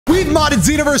modded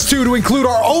Xenoverse 2 to include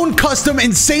our own custom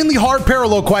insanely hard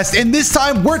parallel quest, and this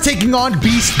time we're taking on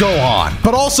Beast Gohan.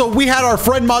 But also, we had our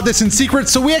friend mod this in secret,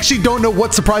 so we actually don't know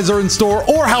what surprises are in store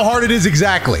or how hard it is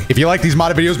exactly. If you like these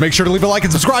modded videos, make sure to leave a like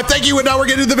and subscribe. Thank you, and now we're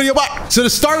getting to the video back. So to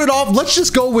start it off, let's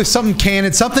just go with something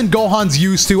canon, something Gohan's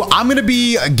used to. I'm gonna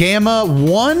be Gamma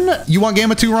 1. You want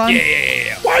Gamma 2, Ron?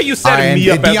 Yeah. Why are you setting me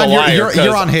up as a liar?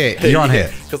 You're on hit. You're on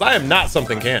hit. Because I am not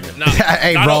something canon. No.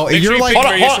 Hey, bro, you're like... Hold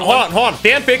on.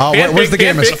 Fanfic. Where's the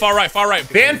game? Far right.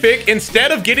 Fanfic,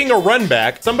 instead of getting a run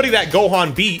back, somebody that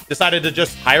Gohan beat decided to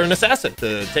just hire an assassin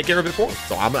to take care of it for him.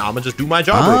 So I'm going to just do my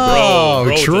job.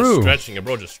 Bro, true.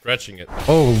 Just stretching it.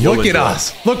 Oh, look at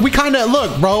us. Look, we kind of...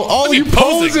 Look, bro. Oh, you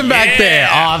posing back there.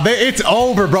 It's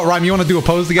over, bro. Ryan, you want to do a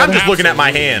pose together? I'm just looking at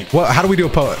my hand. Well, how do we do a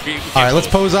pose? All right, let's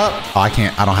pose up. Oh, I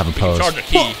can't. I don't have a pose. Charge a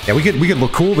key. Yeah, we could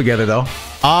look cool together, though.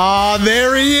 Ah,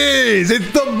 there he is. It's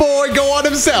the boy Gohan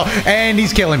himself. And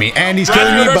he's killing me. And he's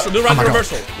killing me. But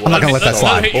I'm not going to let that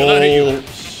slide.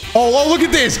 Oh, look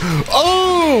at this.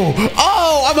 Oh,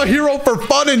 I'm a hero for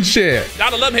fun and shit.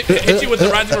 Gotta let him hit you with the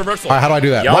rising reversal. All right, how do I do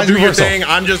that? Y'all Rising do your reversal. thing.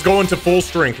 I'm just going to full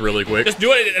strength really quick. Just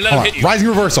do it and let him hit you. Rising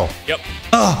reversal. Yep.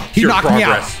 He knocked me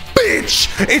out. Bitch!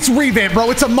 It's revamp,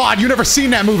 bro. It's a mod. You never seen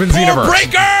that move in Xenoverse.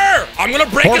 Breaker! I'm gonna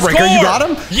break his core. You got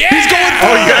him? Yeah! He's going through.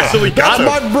 Oh, you actually got him.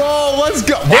 That's my bro. Let's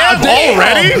go. Damn,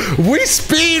 already? We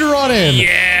speed running.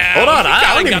 Yeah. Hold on.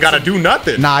 I don't even got to do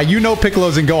nothing. Nah, you know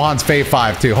Piccolo's in Gohan's Fave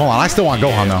 5, too. Hold on. I still want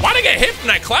Gohan, though. Why'd I get hit from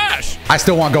that clash? I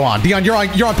still want Gohan. Dion, you're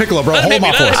on Piccolo, bro. Hold him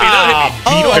off for us.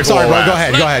 Oh, I'm sorry, bro. Go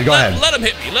ahead. Let him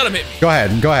hit me. Go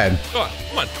ahead. Come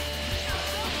on.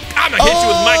 I'm gonna hit you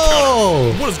with my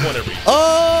counter. What is going every?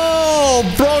 Oh,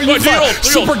 bro, you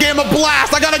Super Gamma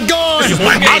Blast. I got a gun.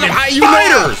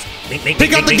 Fighterz.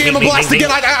 Pick up the Gamma Blast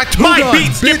again. I got 2 guns. My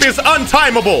beat skip is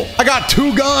untimable. I got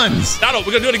 2 guns. Doto,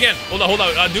 we're gonna do it again. Hold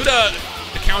on. Do the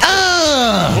counter.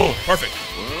 Oh, perfect.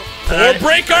 Core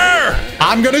breaker.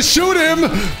 I'm gonna shoot him.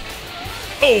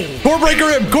 Oh, core breaker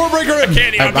him.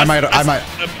 I might.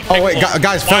 Oh wait,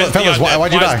 guys, fellas,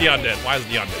 why'd you die? Why is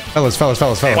Dion dead? Fellas. Bro,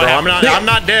 I'm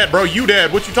not dead, bro. You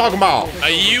dead. What you talking about?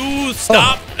 You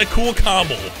stopped a cool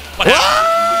combo. What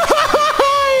happened?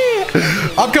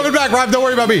 I'm coming back, Rob. Don't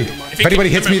worry about me. If anybody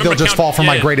hits me, they'll just fall for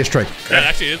my greatest trick. That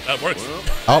actually that works.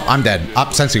 Oh, I'm dead.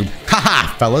 Up, Sensu.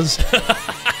 Haha, fellas. Bro,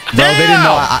 they didn't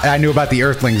know I knew about the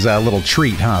Earthlings' little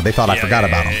treat, huh? They thought I forgot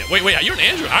about them. Wait, you're an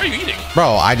android. How are you eating?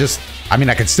 Bro, I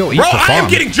could still eat for fun. Bro, I am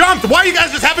getting jumped. Why are you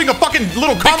guys just having a fucking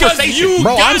little conversation?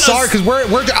 Bro, I'm sorry, because we're oh,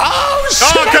 shit.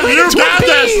 Oh, because you got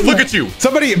this. Look at you.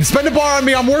 Somebody, spend a bar on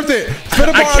me. I'm worth it.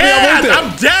 Spend a bar on me. I'm worth it.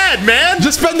 I'm dead, man.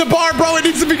 Just spend the bar, bro. It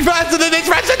needs to be faster than this.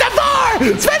 Spend the bar.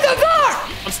 Spend the bar.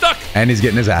 I'm stuck. And he's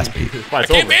getting his ass beat. I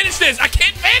can't manage this. I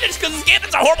can't manage because this game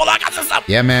is a horrible lockout system.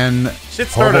 Yeah, man. Shit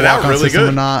started out really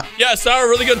good. Yeah, it started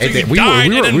really good until you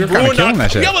died and then we were kind of killing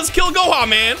that shit. Yeah, let's kill Gohan,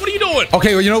 man. What are you doing?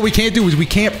 Okay, well, you know what we can't do is we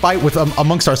can't fight with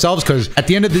amongst ourselves because at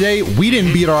the end of the day, we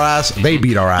didn't beat our ass. They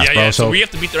beat our ass, bro. So we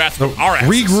have to beat their ass with our ass.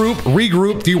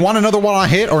 Regroup. Do you want another one on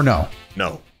hit or no?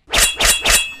 No.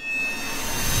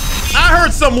 I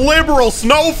heard some liberal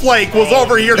snowflake was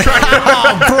over here trying to...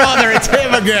 Oh, brother, it's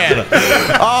him again.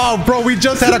 Oh, bro, we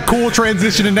just had a cool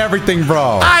transition and everything,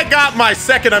 bro. I got my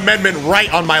Second Amendment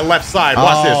right on my left side.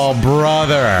 Watch this. Oh,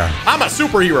 brother. I'm a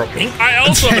superhero. I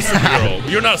also am a superhero.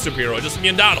 You're not a superhero, just me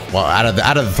and Donald. Well, out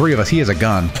of the 3 of us, he has a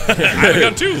gun. I have a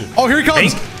gun, too. Oh, here he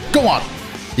comes. Go on.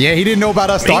 Yeah, he didn't know about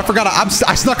us, though. I forgot.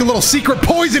 I snuck a little secret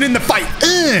poison in the fight.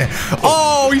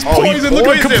 Oh, he's poisoned. Look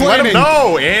at him complaining. Let him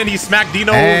know. And he smacked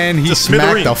Dino. And he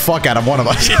smacked the fuck out of one of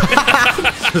us.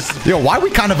 Yo, why are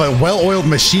we kind of a well-oiled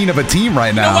machine of a team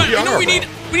right now? You know what? We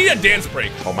need a dance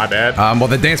break. Oh, my bad. Well,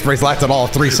 the dance breaks lasted all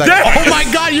 3 seconds. Oh, my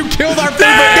God. You killed our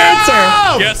favorite dancer.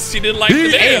 Yes, he didn't like the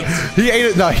dance. He ate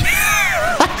it. No.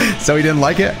 So he didn't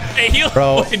like it? Hey, heal.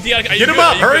 Bro. Get him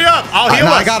up. Hurry up. I'll heal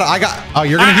us. Oh,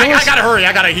 you're going to heal us? I got to hurry.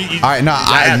 I got to heal. All right, no,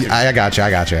 I got you. All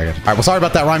right, well, sorry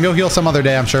about that, Ryan. You'll heal some other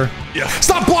day, I'm sure. Yeah.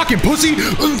 Stop blocking, pussy.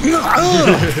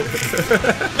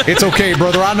 It's okay,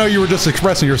 brother. I know you were just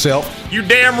expressing yourself. You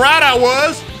damn right I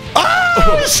was.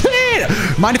 Oh,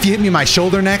 shit. Mind if you hit me in my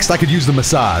shoulder next? I could use the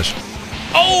massage.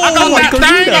 Oh, I got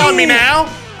that thing on me now.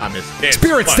 I missed.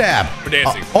 Spirit stab. We're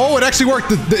dancing. Oh, it actually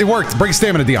worked. It worked. Bring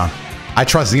stamina, Dion. I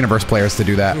trust Xenoverse players to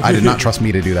do that. I did not trust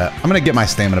me to do that. I'm gonna get my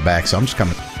stamina back, so I'm just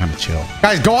coming to chill.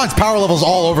 Guys, Gohan's power level's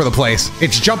all over the place.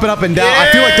 It's jumping up and down. Yeah. I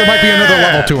feel like there might be another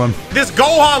level to him. This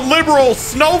Gohan liberal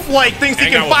snowflake thinks he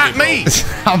can fight me.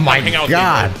 Oh my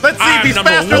God. Let's see if he's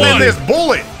faster than this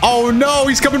bullet. Oh no,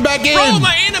 he's coming back in. Bro,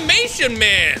 my animation,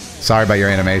 man. Sorry about your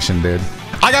animation, dude.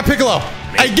 I got Piccolo.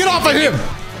 Hey, get off of him.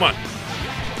 Come on.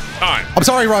 time. I'm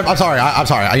sorry, Rob. I'm sorry. I'm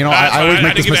sorry. You know, I always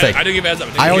make this mistake. I didn't give heads up.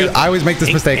 I always make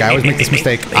this mistake. I always make this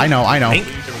mistake. I know.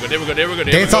 There we go.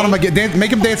 Dance on him again.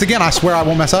 Make him dance again. I swear I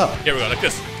won't mess up. Here we go, like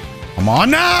this. Come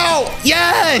on now.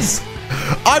 Yes.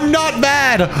 I'm not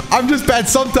bad. I'm just bad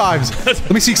sometimes.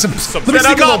 Let me see some. Let me see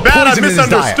I'm not bad. I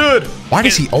misunderstood. Why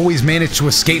does he always manage to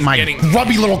escape my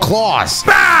grubby little claws?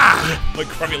 Bah!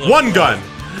 One gun.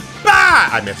 Bah!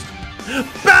 I missed.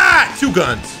 Bah! 2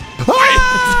 guns.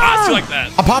 Ah! Like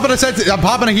that. I'm popping a set. I'm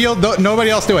popping a heal.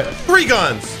 Nobody else do it. 3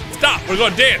 guns. Stop. We're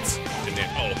going to dance.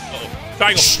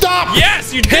 Triangle. Stop.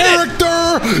 Yes, you did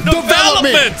Character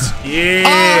development. Yeah.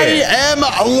 I am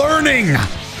learning.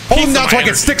 Hold him down so I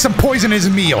can stick some poison in his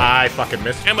meal. I fucking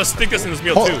missed. I'm gonna stick this in his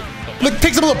meal too. Look,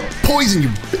 take some of the poison.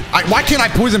 Why can't I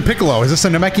poison Piccolo? Is this a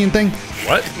Namekian thing?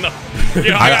 What? No.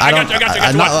 Yeah, I got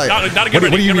you. Not to get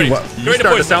ready. What do you mean? You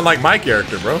start to sound like my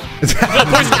character, bro. No,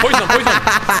 poison.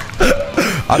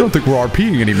 I don't think we're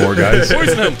RPing anymore, guys.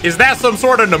 Poison him. Is that some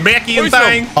sort of Namekian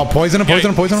thing? Oh, poison him. He's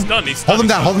stunned.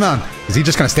 Hold him down. Is he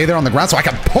just gonna stay there on the ground so I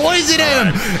can poison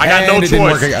him? I got no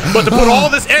choice but to put all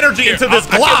this energy into this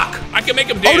Glock. I can make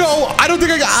him dance. Oh no, I don't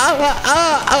think I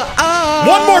got.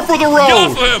 One more for the road. Get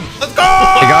off of him. Let's go.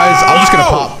 Hey guys,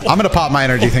 I'm gonna pop my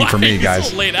energy thing for me, guys.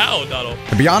 He's so laid out, Doto.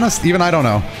 To be honest, even I don't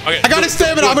know. Okay, I got his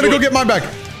stamina. I'm gonna go get mine back. All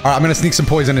right, I'm gonna sneak some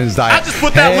poison in his diet. I just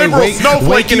put that liberal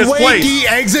snowflake in his place.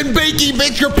 Eggs and bakey,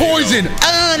 bitch, you're poison.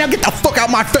 Now get the fuck out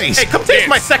my face. Hey, come take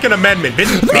my Second Amendment,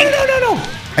 bitch. No.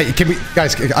 Hey, can we,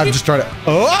 guys? I'm just trying to.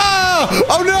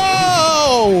 Oh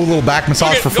no! A little back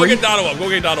massage for free. Go get Doto up. Go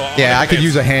get Doto up. Yeah, I could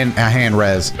use a hand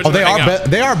res. Oh, they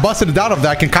are busted it out of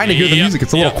that. I can kind of hear the music.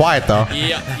 It's a little quiet though.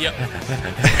 Yeah.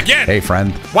 Again. Hey,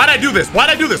 friend. Why'd I do this?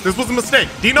 This was a mistake.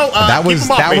 Dino, that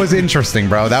was interesting,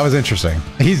 bro. That was interesting.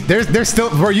 There's still,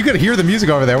 bro. You could hear the music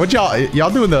over there. What y'all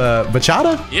doing the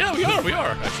bachata? Yeah, we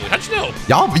are. Actually, how'd you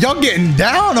know? Y'all getting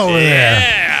down over there.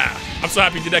 Yeah. I'm so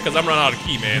happy you did that because I'm running out of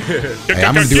key, man. Hey,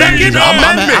 I'm gonna do energy.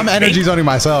 I'm energy zoning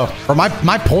myself. Or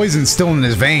my poison's still in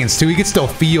his veins too. He can still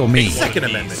feel me. Second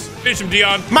Amendment. Finish him,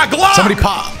 Dion. My Glock. Somebody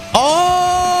pop.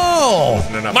 Oh!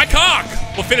 My cock.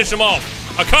 We'll finish him off.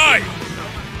 Akai.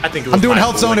 I think it was I'm doing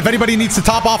health zone. If anybody needs to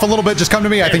top off a little bit, just come to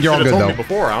me. I think you're all good though.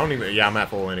 Before I don't even. Yeah, I'm at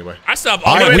full anyway. I stopped.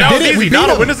 All right, we did it. We beat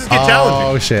him. When does this get challenging?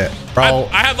 Oh shit, bro.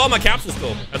 I have all my capsules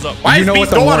still. That's up. Why is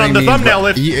Beast Gohan on the thumbnail?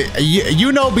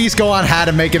 You know Beast Gohan had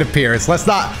to make an appearance. Let's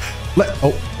not.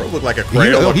 Bro, look like a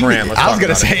Crayola brand. I was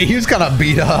gonna say he was gonna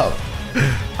beat up.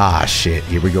 Ah shit!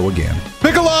 Here we go again.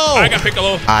 Piccolo. I got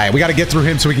Piccolo. All right, we got to get through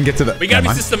him so we can get to the. We gotta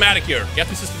be systematic here.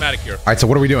 All right, so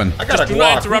what are we doing? I got a Glock. Do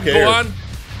not interrupt Gohan.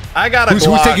 I got a Who's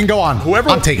taking Gohan?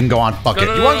 I'm taking Gohan. Fuck it.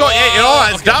 You want to go?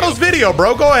 Hey, it's Dotto's video,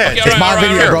 bro. Go ahead. It's my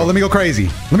video, bro. Let me go crazy.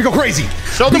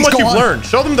 Show them what you've learned.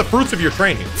 Show them the fruits of your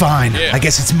training. Fine. I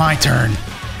guess it's my turn.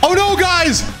 Oh no,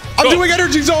 guys! I'm doing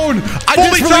energy zone. I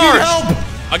fully desperately need help.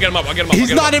 I'll get him up.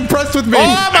 He's not impressed with me.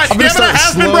 Oh, my stamina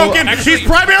has been broken. He's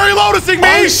primary lotusing me.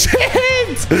 Oh,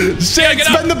 shit.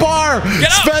 Spend the bar.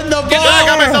 Spend the bar.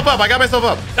 I got myself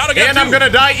up. And I'm going to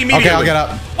die immediately. Okay, I'll get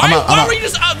up. Why were you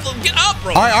just get up,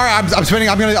 bro? All right. I'm spinning.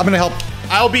 I'm gonna help.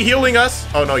 I'll be healing us.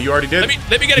 Oh, no, you already did?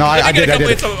 Let me get a couple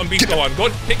hits on Beast Gohan.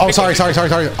 Oh, sorry.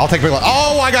 I'll take Piccolo.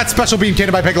 Oh, I got special beam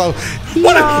cannon by Piccolo.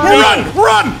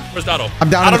 Run! Where's Dotto? I'm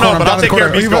down in the corner. But I'll take care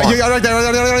of Beast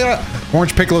Gohan.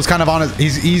 Orange Piccolo's kind of on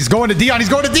his. He's going to Dion.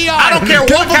 I don't care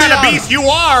what kind of beast you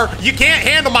are. You can't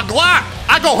handle my Glock.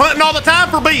 I go hunting all the time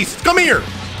for beasts. Come here.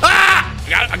 Ah!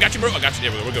 I got you, bro. We're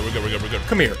good.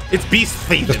 Come here. It's beast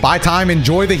thieving. Just buy time.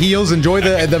 Enjoy the heals. Enjoy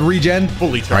the regen.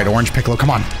 Fully charged. All right, Orange Piccolo. Come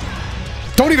on.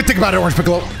 Don't even think about it, Orange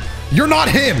Piccolo. You're not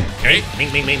him. Okay. Mink.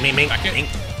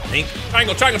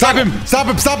 Triangle. Stop him.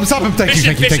 Thank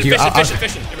you.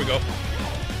 Fishing. Here we go.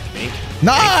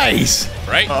 Nice.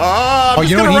 Right? I'm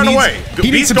just gonna run away.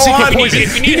 He needs some secret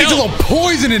poison. He needs a little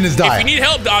poison in his diet. If you need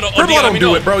help, Dotto, don't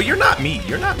do it, bro. You're not me.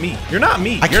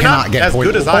 I cannot get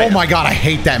poison. Good as I am. Oh my god, I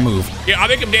hate that move. Yeah, I'll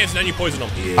make him dance and then you poison him.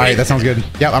 All right, that sounds good.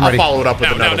 Yeah, I'm ready. I'll follow it up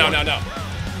with another one. No.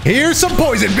 Here's some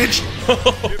poison, bitch.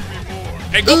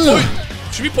 Hey, go poison.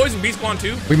 Should we poison Beast Gohan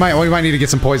too? We might need to get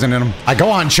some poison in him.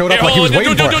 Gohan showed up like he was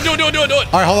waiting for it. Do it. All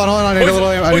right, hold on. I need a little.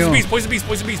 Poison beast.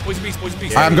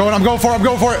 I'm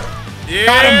going for it. Yeah.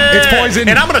 Got him. It's poison.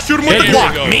 And I'm gonna shoot him with the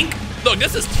Glock. Mink. Look,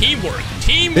 this is teamwork.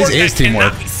 This is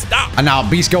teamwork. Cannot be stopped. And now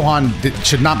Beast Gohan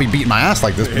should not be beating my ass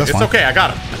like this. But that's fine. Okay. I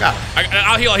got him.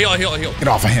 I'll heal. Get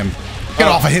off of him. Get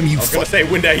off of him, you. I was gonna say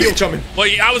when that heal coming. Well,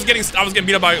 I was getting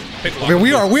beat up by Piccolo. I mean,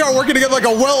 we are working together like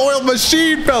a well-oiled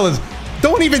machine, fellas.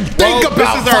 Don't even think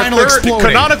about final exploding.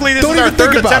 Canonically, this is our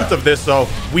third attempt of this, so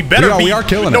we better be. We are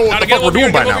killing it. Know what the fuck we're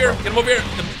doing by now. Get him over here.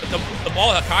 The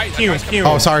ball, Kai.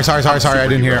 Oh, sorry. I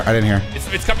didn't hear.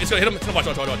 It's coming. It's gonna hit him. Watch.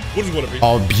 What is it gonna be?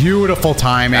 Oh, beautiful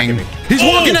timing. He's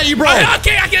walking at you, bro. I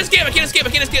can't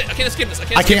escape this.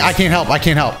 I can't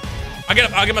help.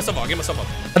 I'll get myself up.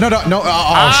 No.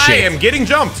 Oh, shit. I am getting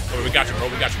jumped. Oh, we got you, bro.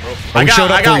 I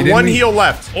got one heal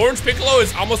left. Orange Piccolo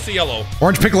is almost to yellow.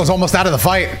 Orange Piccolo's almost out of the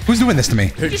fight. Who's doing this to me?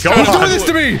 Who's doing this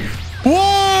to me?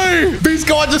 Why? Beast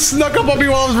Gohan just snuck up on me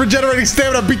while I was regenerating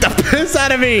stamina, beat the piss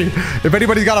out of me. If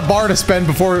anybody's got a bar to spend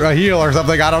before a heal or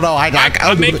something, I don't know.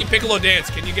 I'm making Piccolo dance.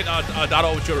 Can you get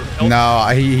Dotto with your help? No,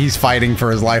 he's fighting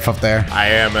for his life up there. I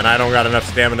am, and I don't got enough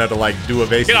stamina to like do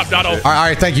evasive. Get up, Dotto. All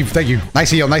right, thank you. Nice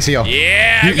heal.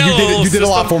 Yeah, you did a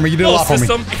lot for me. You did a lot for me.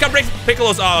 It can break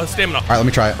Piccolo's stamina. All right, let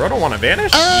me try it. Bro, don't want to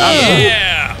vanish?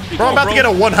 Yeah. Bro, I'm about to get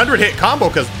a 100 hit combo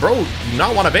because bro, do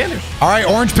not want to vanish. All right,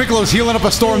 Orange Piccolo's healing up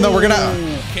a storm though. We're gonna.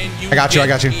 I got you. I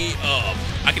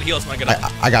can heal us when I get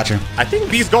up. I got you. I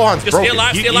think Beast Gohan's broken.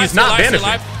 He's not vanishing.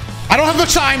 I don't have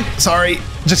much time. Sorry.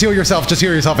 Just heal yourself. At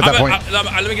that point.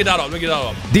 Let me get Dotto.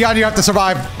 Dion, you have to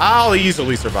survive. I'll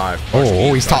easily survive.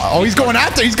 He's going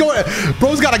after.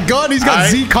 Bro's got a gun. He's got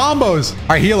Z combos. All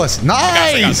right, heal us.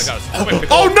 Nice.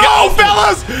 Oh no,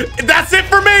 fellas! That's it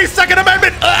for me. Second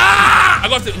Amendment. I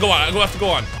go have to go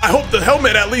on. I hope the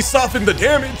helmet at least softened the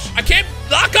damage. I can't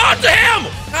lock on to him.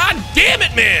 God damn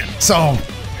it, man. So,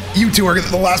 you two are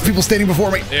the last people standing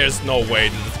before me. There's no way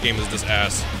that this game is this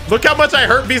ass. Look how much I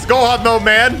hurt Beast Gohan though,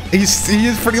 man. He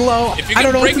is pretty low. If you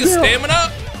can break his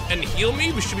stamina and heal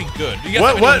me, we should be good.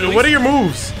 What are your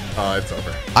moves? Oh, it's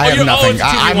over. I have nothing.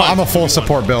 I'm a full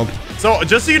support build. So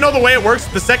just so you know the way it works,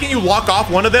 the second you lock off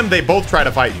one of them, they both try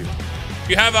to fight you.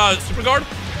 You have a super guard?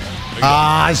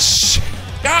 Shit.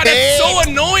 God, that's so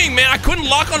annoying, man. I couldn't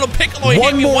lock on a Piccolo.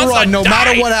 One more run, no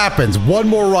matter what happens. One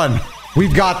more run.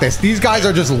 We've got this. These guys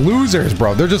are just losers,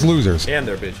 bro. They're just losers. And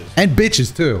they're bitches. And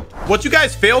bitches, too. What you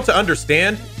guys fail to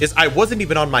understand is I wasn't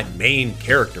even on my main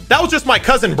character. That was just my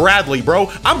cousin Bradley, bro.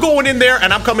 I'm going in there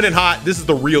and I'm coming in hot. This is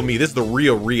the real me. This is the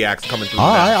real reacts coming through.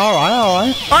 All right. All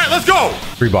right, let's go.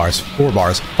 3 bars, 4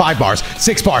 bars, 5 bars,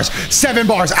 6 bars, 7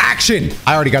 bars. Action.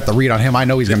 I already got the read on him. I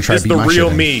know he's going to try to beat my shit. This is the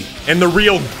real me and the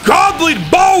real godly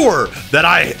power that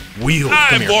I wield.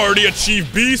 I've already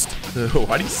achieved Beast.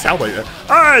 Why do you sound like that?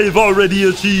 I've already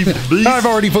achieved Beast. I've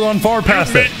already gone far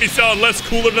past it. You made me sound less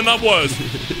cooler than I was.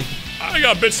 I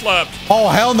got bitch slapped. Oh,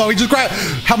 hell no. He just grabbed.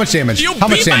 How much damage? How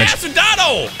much damage? My ass with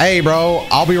Dotto. Hey, bro.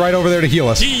 I'll be right over there to heal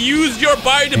us. He used your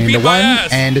body to beat my ass.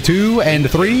 And a 2, and a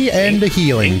 3, and a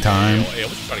healing time.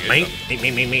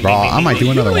 Bro, I might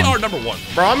do another one. You really are number 1.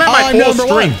 Bro, I'm at my full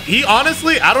strength. He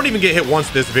honestly, I don't even get hit once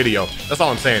this video. That's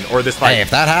all I'm saying. Or this fight. Hey, if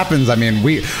that happens, I mean,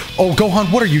 Oh,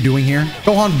 Gohan, what are you doing here?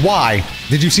 Gohan, why?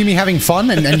 Did you see me having fun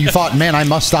and you thought, man, I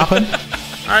must stop him?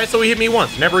 All right, so he hit me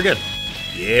once. Never again.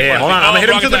 Yeah, hold on. I'm going to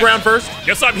hit him to the ground first.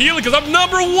 Guess I'm healing because I'm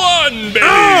number 1, baby.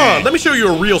 Let me show you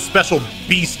a real special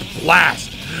beast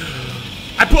blast.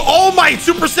 I put all my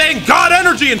Super Saiyan God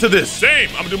energy into this. Same.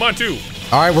 I'm going to do mine too.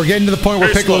 All right, we're getting to the point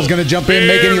where Piccolo's going to jump in,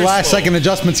 make any last-second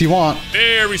adjustments you want.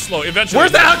 Very slow. Eventually.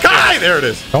 Where's that guy? There it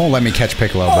is. Don't let me catch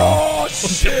Piccolo, bro. Oh,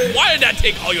 shit. Why did that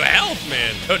take all your health,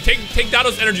 man? Take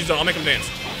Dotto's energy zone. I'll make him dance.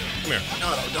 Come here. No,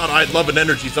 I'd love an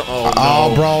energy zone. Oh,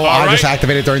 no. Bro, I just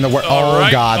activated during the work. Oh,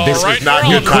 God. This is not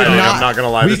good. I'm not going to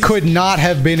lie. We could not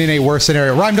have been in a worse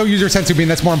scenario. Rhyme, don't use your sensu beam.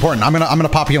 That's more important. I'm gonna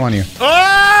pop heal on you.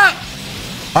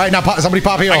 All right, now somebody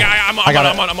pop heal. I'm on.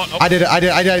 I did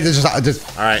it. Just.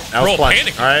 All right, that was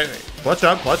clutch. All right,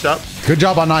 clutch up. Good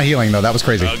job on not healing, though. That was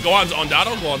crazy. Gohan's on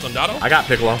Dotto. I got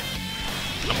Piccolo.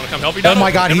 I'm gonna come help you, Dotto. Oh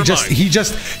my God, he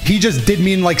just did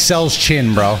me in like Cell's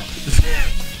chin, bro.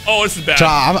 Oh, this is bad. So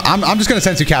I'm just gonna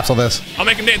sensu capsule this. I'll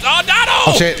make him dance. Oh, Dotto!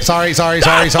 Oh shit! Sorry. Sorry,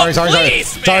 man.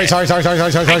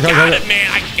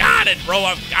 I got it, bro.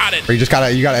 I've got it. Or you just gotta.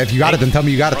 If you got it, then tell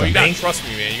me you got it. Bro, then. you gotta trust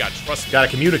me, man. You gotta trust me. Gotta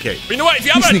communicate. But you know what? If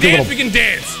y'all wanna dance, we can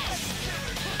dance.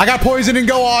 I got poison and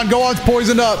Gohan's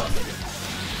poisoned up.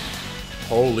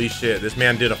 Holy shit! This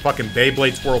man did a fucking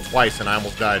Beyblade swirl twice, and I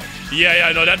almost died.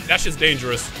 Yeah. No, that shit's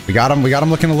dangerous. We got him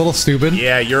looking a little stupid.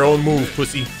 Yeah, your own move,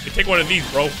 pussy. You take one of these,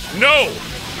 bro. No.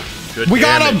 Good we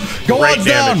got him! Gohan's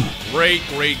down! Great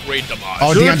damage.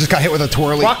 Oh, Dion just got hit with a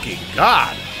twirly. Fucking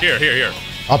God. Here.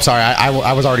 I'm sorry,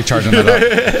 I was already charging that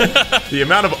up. The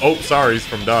amount of sorries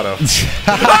from Dotto.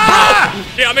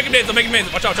 Yeah, I'll make him dance.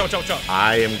 Watch out.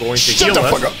 I am going to heal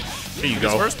us. There you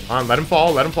go. Let him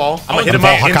fall. I'm gonna hit him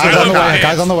up. up.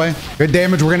 Guy's on the way. Good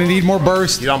damage. We're gonna need more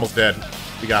burst. He's almost dead.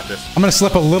 We got this. I'm gonna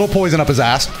slip a little poison up his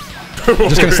ass.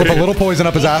 Just gonna slip a little poison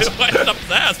up his ass. Up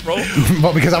his ass, bro.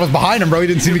 Well, because I was behind him, bro. He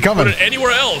didn't see me coming. Put it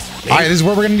anywhere else. All right, this is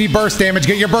where we're gonna need burst damage.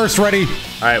 Get your burst ready.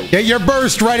 All right. Get your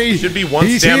burst ready. Should be one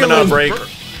stamina break.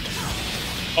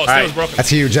 Oh, Steel's broken. That's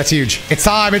huge. That's huge. It's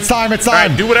time. It's time. It's All time.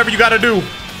 right, do whatever you got to do.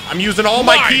 I'm using all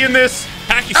my key in this.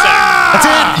 Hacky sack.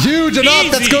 That's it. Huge enough. Easy.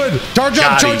 That's good. Charge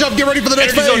up. Charge up. Get ready for the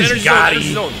next phase.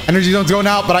 Energy zone. Energy zone's going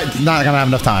out, but I'm not gonna have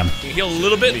enough time. Can you heal a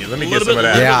little bit? Let me get some of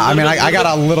that. Yeah, I mean, I got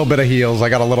a little bit of heals. I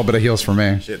got a little bit of heals for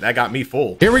me. Shit, that got me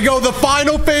full. Here we go. The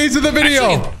final phase of the video.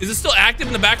 Actually, is it still active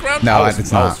in the background? No,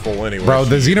 it's not. I was full anyway. Bro,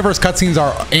 the Xenoverse cutscenes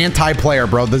are anti-player,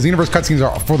 bro. The Xenoverse cutscenes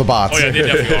are for the bots. Oh, yeah, they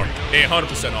definitely are. They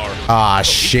 100% are. Ah,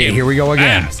 shit. Here we go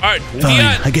again. All right, Fine,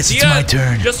 I guess it's my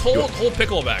turn. Just hold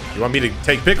Piccolo back. You want me to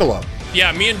take Piccolo?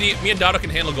 Yeah, me and Dotto can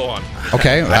handle Gohan.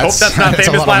 Okay, I hope that's not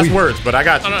famous last words, but I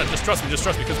got you. No, just trust me,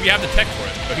 because we have the tech for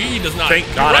it. But he does not.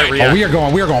 Thank God I react. Oh,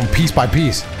 we are going piece by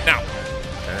piece. Now,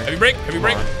 heavy break.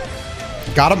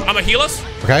 Got him. I'm gonna heal us.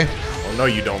 Okay. Oh, no,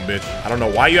 you don't, bitch. I don't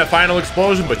know why you have final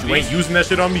explosion, but you ain't using that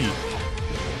shit on me.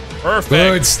 Perfect.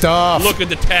 Good stuff. Look at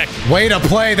the tech. Way to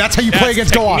play. That's how you play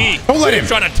against Gohan. Don't let him.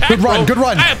 Trying to attack, good run. bro. Good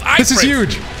run. I have This is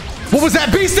huge. What was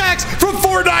that? B-Stacks from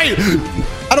Fortnite.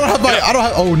 I don't have.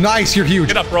 Oh, nice. You're huge.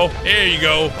 Get up, bro. There you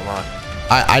go. Come on.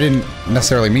 I didn't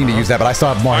necessarily mean to use that, but I still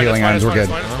have more healing items. We're good.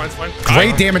 It's fine.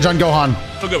 Great damage on Gohan.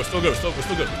 Still good.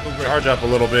 Charge up a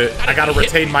little bit. I gotta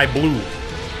retain my blue.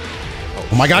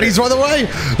 Oh my God, he's right away.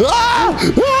 Ah!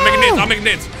 I'll make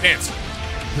nades. Dance.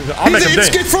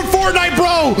 He's from Fortnite,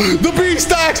 bro. The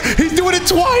B-Stacks. He's doing it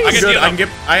twice.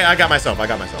 I got myself. Let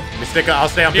me stick. I'll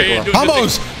stay on Piccolo.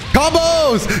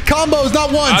 Combos,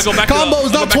 not once.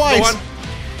 Combos, not twice.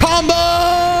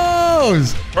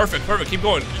 Combos. Perfect. Keep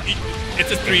going. It's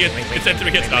just 3 hits. It's at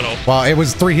 3 hits, Dotto. Well, it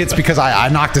was 3 hits because I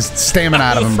knocked his stamina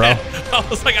out of him, bro.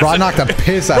 I knocked the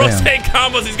piss out of him. Bro, saying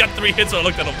combos, he's got 3 hits, so I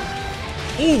looked at him.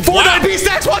 Ooh, Fortnite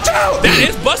B-Stacks, watch out! That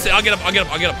is busted. I'll get up. All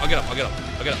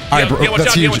right, bro,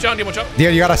 that's huge. Yeah,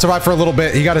 you gotta survive for a little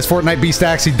bit. He got his Fortnite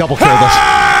B-Stacks. He double killed us.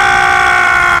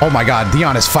 Oh my God,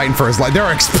 Dion is fighting for his life. There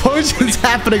are explosions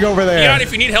happening over there. Dion,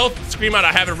 if you need help, scream out.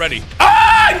 I have it ready.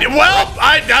 Well,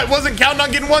 I wasn't counting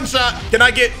on getting one shot. Can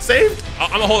I get saved?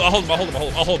 I'll hold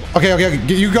him. Okay,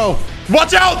 you go.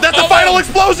 Watch out! That's a final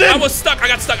explosion! I was stuck.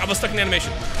 I was stuck in the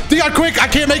animation. Dion, quick! I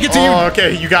can't make it to you. Oh,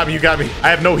 okay, you got me. I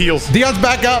have no heals. Dion's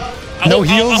back up. No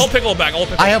heals. I'll hold Piccolo back.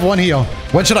 I have 1 heal.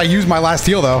 When should I use my last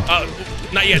heal, though?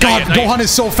 Not yet. God, Gohan is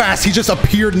so fast. He just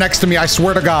appeared next to me. I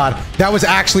swear to God. That was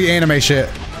actually anime shit.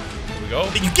 Go.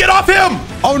 You get off him!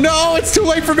 Oh no, it's too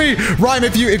late for me. Rhyme,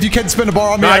 if you can spin a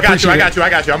bar on me, I got you. I'm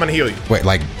gonna heal you. Wait,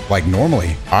 like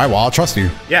normally? All right, well, I'll trust you.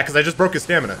 Yeah, because I just broke his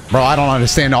stamina. Bro, I don't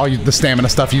understand all the stamina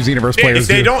stuff you Xenoverse players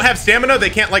do. If they don't have stamina, they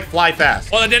can't like fly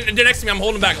fast. Well, then next to me, I'm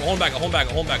holding back. I'm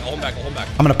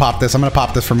gonna pop this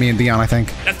for me and Dion, I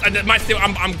think. That's my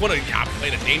I'm gonna play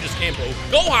the dangerous game, bro.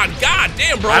 Gohan, god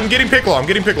damn, bro. I'm getting Piccolo.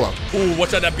 Ooh,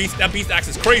 what's that? That beast axe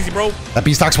is crazy, bro. That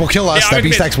beast axe will kill us. That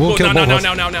beast axe will kill both of us.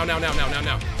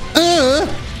 Now.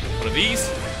 One of these.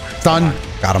 Done.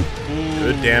 Got him. Ooh.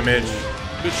 Good damage.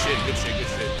 Good shit.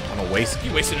 I'm gonna waste.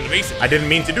 You wasted an evasive. I didn't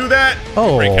mean to do that.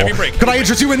 Oh. Heavy break. Could I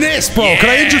interest you in this, bro? Yeah. Could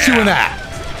I interest you in that?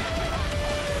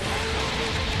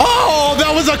 Oh,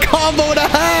 that was a combo and a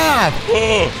half.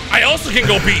 I also can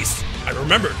go beast. I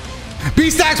remembered.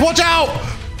 Beast axe, watch out.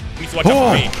 Beast, watch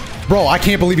out for me. Bro, I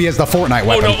can't believe he has the Fortnite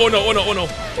weapon. Oh no.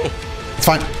 It's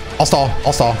fine. I'll stall.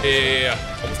 Yeah.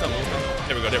 Almost done.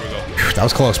 There we go. That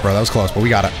was close, bro. That was close, but we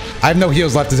got it. I have no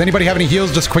heals left. Does anybody have any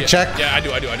heals? Just a quick check. Yeah, I do.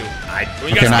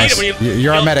 Okay, nice.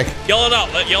 You're a medic. Yell it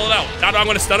out. Now I'm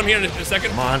gonna stun him here in a second.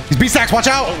 Come on. He's B-Stacks, watch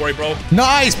out. Don't worry, bro.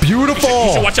 Nice, beautiful.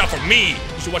 You should watch out for me.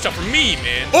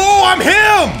 Man. Oh, I'm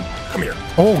him. Come here.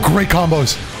 Oh, great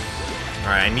combos. All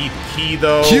right, I need key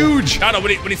though. Huge. No,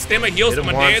 when he stamina heals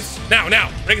my dance. Now,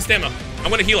 break his stamina. I'm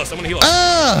gonna heal us. Pop the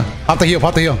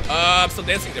heal. I'm still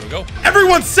dancing. There we go.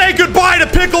 Everyone say goodbye to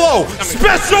Piccolo.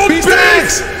 Special Beast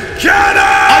Cannon!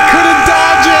 I couldn't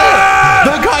dodge it.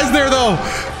 That guy's there though.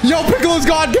 Yo, Piccolo's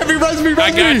gone. Get me, res me.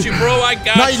 I got you, bro.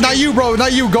 Not you, bro.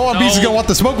 Not you. Go on, Beast is gonna want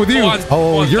the smoke with you.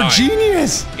 Oh, you're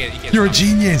genius. You're a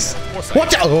genius.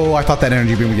 Watch out. Oh, I thought that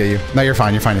energy beam would get you. No, you're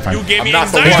fine. You gave me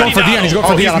He's going for Dion. He's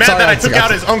mad that I took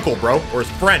out his uncle, bro. Or his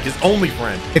friend. His only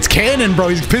friend. It's canon, bro.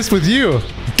 He's pissed with you.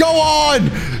 Go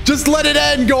on. Just let it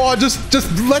end. Go on. Just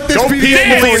let this be the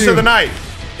end for you. Into the night.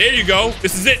 There you go.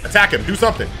 This is it. Attack him. Do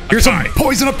something. Here's some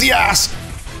poison up the ass.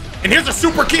 And here's a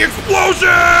super key explosion.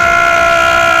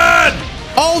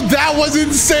 Oh, that was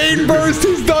insane burst.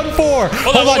 He's done for.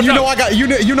 Hold on. You know I got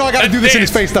to do this in his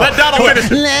face though. Let Donald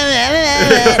finish it.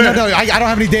 No, I don't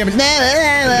have any damage.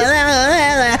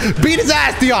 Beat his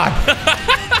ass, Dion.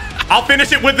 I'll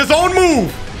finish it with his own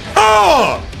move.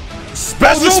 Oh!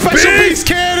 Special Beast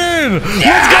Cannon!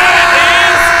 Let's go!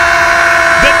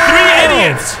 The 3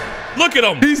 idiots! Look at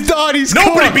him! He's done, he's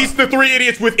Nobody cooked. beats the 3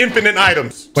 idiots with infinite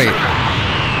items. Wait.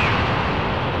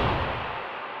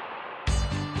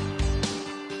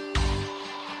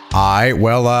 All right,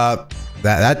 well,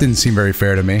 that didn't seem very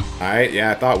fair to me. All right,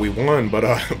 yeah, I thought we won, but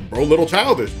bro, little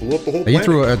childish, blew up the whole He planet.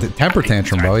 threw a temper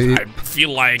tantrum, bro. I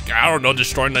feel like, I don't know,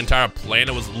 destroying the entire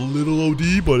planet was a little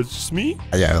OD, but it's just me.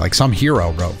 Yeah, like some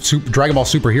hero, bro. Dragon Ball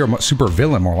superhero, super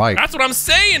villain, more like. That's what I'm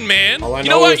saying, man. All I You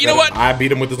know what? is that I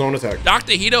beat him with his own attack.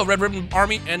 Dr. Hito, Red Ribbon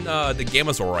Army, and the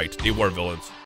Gammas were right. They were villains.